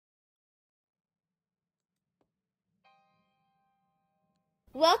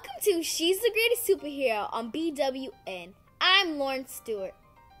Welcome to She's the Greatest Superhero on BWN. I'm Lauren Stewart.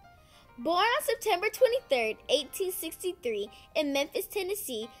 Born on September 23, 1863 in Memphis,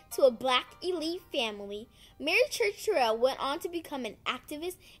 Tennessee to a black elite family, Mary Church Terrell went on to become an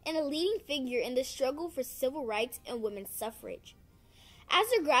activist and a leading figure in the struggle for civil rights and women's suffrage. As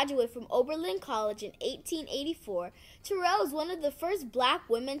a graduate from Oberlin College in 1884, Terrell was one of the first black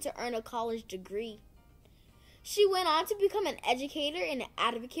women to earn a college degree. She went on to become an educator and an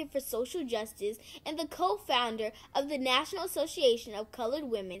advocate for social justice and the co-founder of the National Association of Colored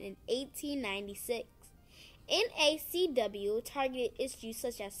Women in 1896. NACW targeted issues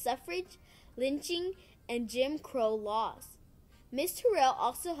such as suffrage, lynching, and Jim Crow laws. Ms. Terrell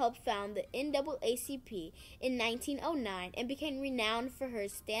also helped found the NAACP in 1909 and became renowned for her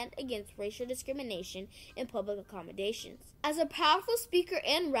stand against racial discrimination in public accommodations. As a powerful speaker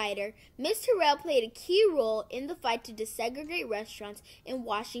and writer, Ms. Terrell played a key role in the fight to desegregate restaurants in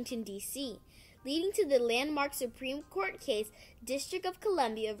Washington, D.C., leading to the landmark Supreme Court case District of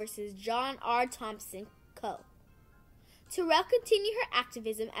Columbia versus John R. Thompson Co. Terrell continued her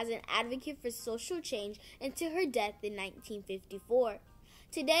activism as an advocate for social change until her death in 1954.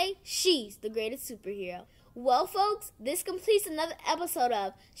 Today, she's the greatest superhero. Well, folks, this completes another episode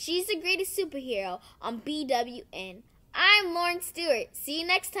of She's the Greatest Superhero on BWN. I'm Lauren Stewart. See you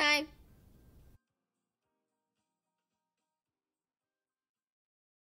next time.